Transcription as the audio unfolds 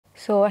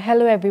So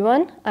hello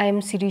everyone, I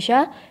am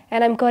Sirisha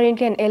and I'm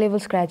currently an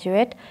A-levels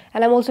graduate,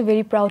 and I'm also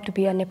very proud to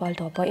be a Nepal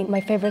topper in my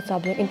favorite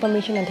subject,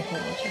 Information and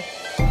Technology.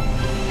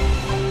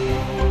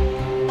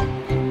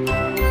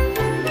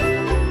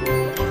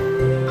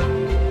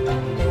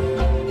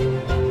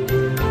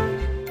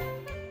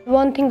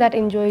 One thing that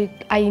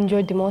I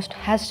enjoyed the most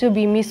has to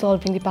be me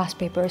solving the past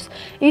papers.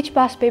 Each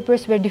past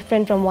papers were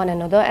different from one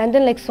another, and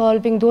then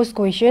solving those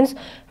questions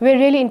were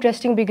really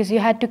interesting because you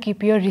had to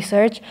keep your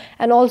research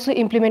and also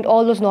implement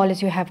all those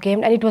knowledge you have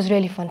gained, and it was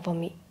really fun for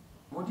me.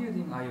 What do you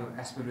think are your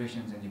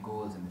aspirations and your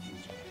goals in the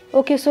future?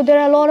 Okay, so there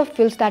are a lot of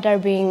fields that are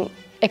being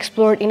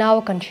explored in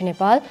our country,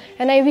 Nepal,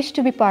 and I wish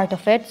to be part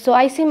of it. So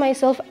I see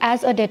myself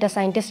as a data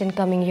scientist in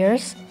coming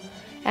years,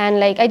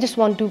 and I just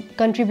want to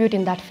contribute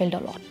in that field a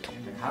lot.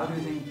 How do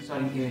you think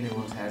studying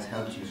A-levels has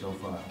helped you so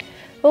far?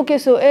 Okay,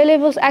 so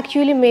A-levels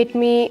actually made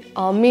me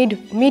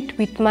meet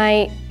with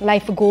my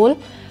life goal.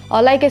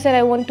 Like I said,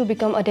 I want to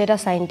become a data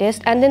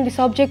scientist, and then the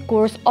subject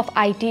course of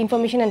IT,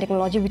 Information and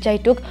Technology, which I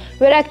took,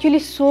 were actually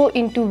so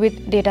into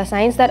with data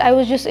science that I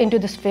was just into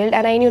this field,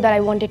 and I knew that I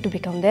wanted to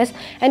become this.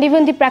 And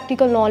even the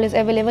practical knowledge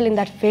available in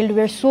that field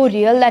were so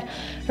real that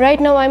right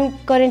now I'm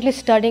currently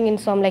studying in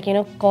some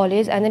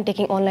college and then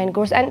taking online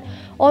course, and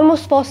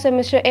almost first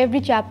semester every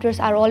chapters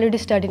are already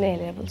studied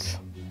in A-levels,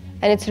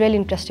 and it's really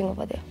interesting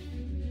over there.